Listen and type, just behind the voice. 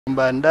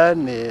Mbanda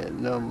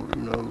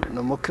ni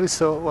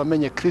umukristo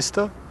wamenye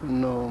Kristo,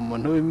 ni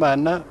umuntu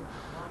w'Imana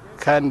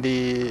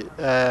kandi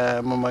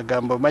mu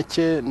magambo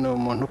make ni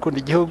umuntu ukunda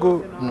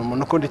igihugu, ni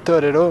umuntu ukunda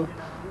itorero,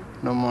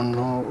 ni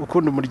umuntu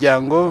ukunda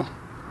umuryango,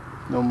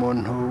 ni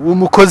umuntu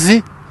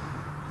w'umukozi,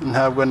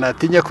 ntabwo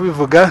natinya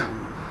kubivuga,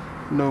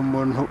 ni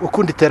umuntu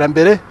ukunda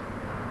iterambere,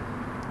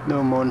 ni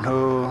umuntu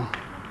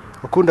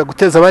ukunda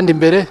guteza abandi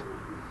imbere,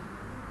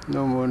 ni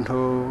umuntu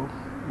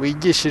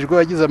wigishijwe,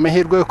 wagize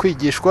amahirwe yo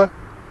kwigishwa,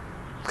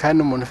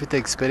 kandi umuntu ufite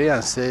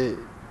experience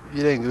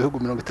irenga ibihugu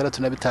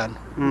 65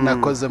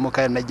 nakozemo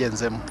kandi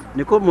nagenzemo.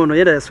 Niko umuntu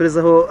yera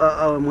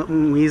yasorezaho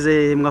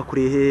mwize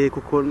mwakuriye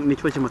kuko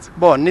nicyo kimatse.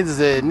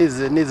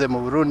 Nize mu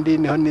Burundi,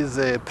 niho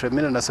nize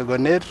primaire na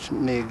secondaire,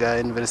 niga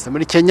university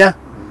muri Kenya.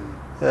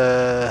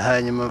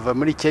 Hanyuma va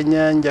muri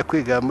Kenya njya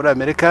kwiga muri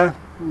Amerika,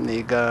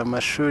 niga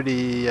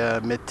amashuri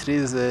ya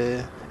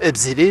maîtrise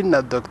ebyiri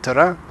na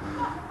doctorat,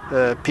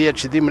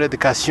 PhD muri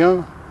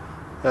education.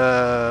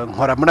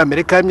 Nkora muri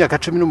Amerika imyaka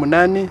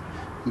 18,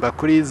 mba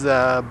kuri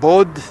za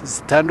board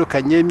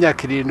zitandukanye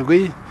imyaka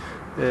 7,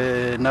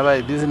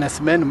 nabaye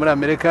businessman muri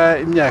Amerika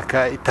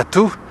imyaka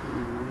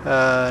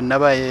 3,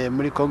 nabaye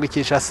muri Congo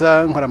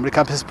Kinshasa nkora muri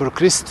Campus pour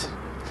Christ,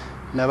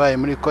 nabaye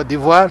muri Côte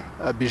d'Ivoire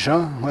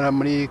Abidjan nkora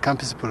muri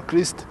Campus pour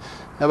Christ,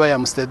 nabaye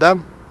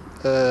Amsterdam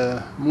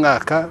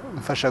mwaka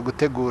mfasha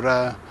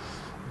gutegura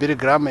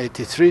Bilgram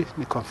 83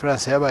 ni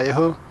conference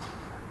yabayeho.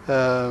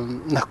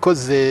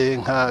 Nakoze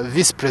nka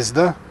vice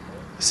president,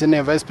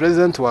 senior vice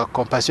president wa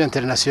Compassion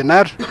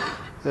International,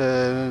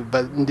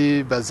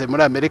 ndi baze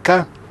muri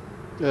Amerika,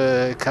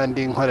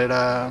 kandi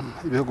nkorera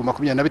ibihugu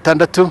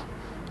 26.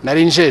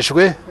 Nari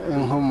njejwe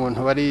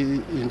nk'umuntu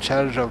wari in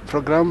charge of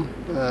program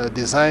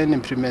design,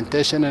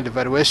 implementation and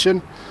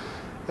evaluation.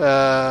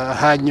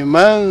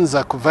 Hanyuma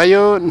nza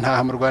kuvayo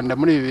ntaha mu Rwanda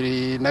muri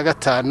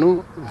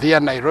 2005 via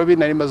Nairobi,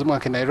 nari maze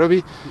umwaka i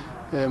Nairobi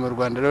mu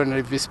Rwanda. Rero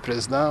nari vice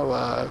president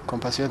wa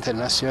Compassion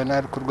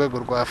International ku rwego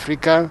rwa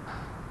Afrika,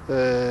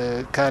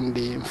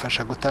 kandi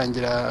mfasha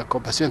gutangira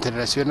Compassion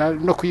International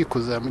no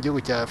kuyikuza mu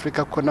gihugu cya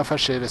Afrika, kuko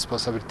nafashe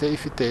responsibility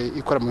ifite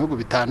ikora mu bihugu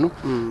 5,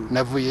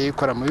 navuye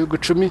ikora mu bihugu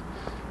 10.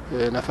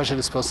 Nafashe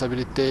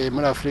responsibility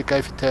muri Afrika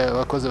ifite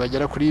abakozi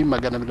bagera kuri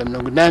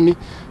 280,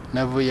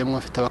 navuye mu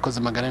afite abakozi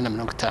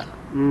 450.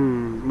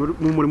 Mu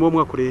murimo wo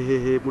mwakoreye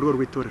hehe mu rugo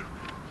rw'itorero?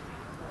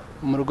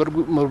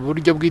 Mu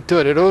buryo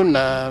bw'itorero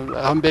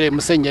aho mbere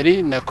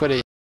Musenyeri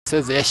nakoreye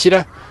diocese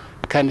yashyira,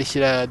 kandi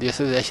shyira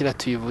diocese yashyira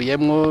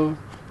tuyivuyemo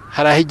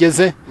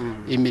harahigeze,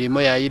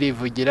 imirimo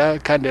yayirivugira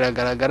kandi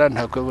iragaragara,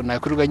 ntabwo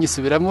nakurwa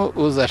nyisubiramo.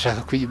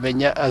 Uzashaka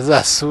kuyimenya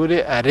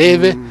azasure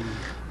arebe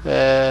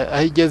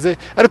ahigeze.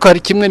 Ariko hari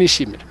kimwe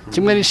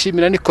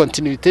nishimira ni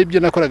continuité ibyo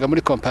nakoraga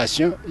muri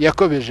Compassion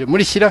yakobeje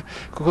muri shyira,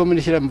 kuko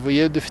muri shyira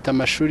mvuye dufite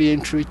amashuri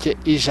y'incuke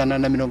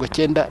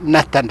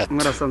 196.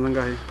 Mwarasanze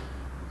ngahe?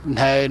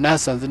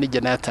 Nasanze nige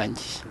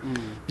natangiye.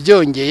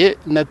 Byongeye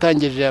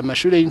natangije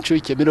amashuri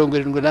y'incuke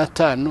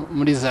 75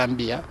 muri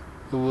Zambia,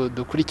 ubu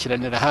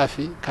dukurikiranira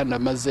hafi kandi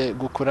amaze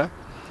gukura.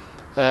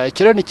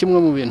 Ikiro ni kimwe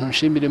mu bintu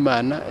nshimira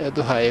Imana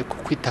yaduhaye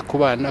kwita ku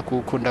bana,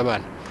 gukunda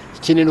abana.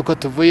 Ikindi nuko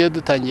tuvuye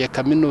dutangiye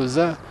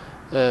kaminuza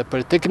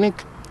Polytechnic,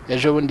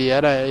 ejo bundi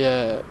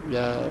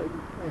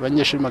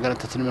abanyeshuri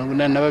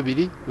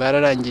 382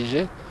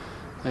 bararangije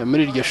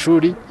muri iryo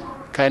shuri,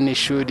 kandi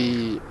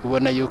ishuri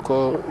ubona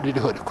yuko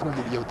ririho rikora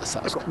mu buryo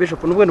budasanzwe.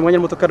 Bishop n'ubwo ni mwanya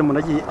muto kandi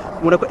munagiye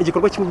murako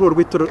igikorwa kimwe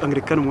rw'itoro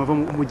Anglikani mwava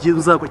mu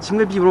gizako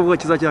kimwe by'ibiro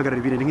kizakihagarara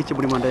ibintu nk'iki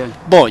muri Manda yanyu?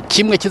 Bon,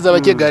 kimwe kizaba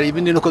kihagarara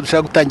ibindi nuko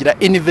dushaka gutangira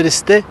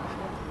université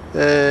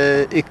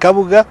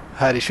ikabuga,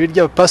 hari ishuri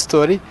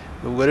ry'abapastori,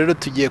 ubwo rero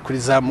tugiye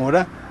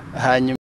kurizamura hanyuma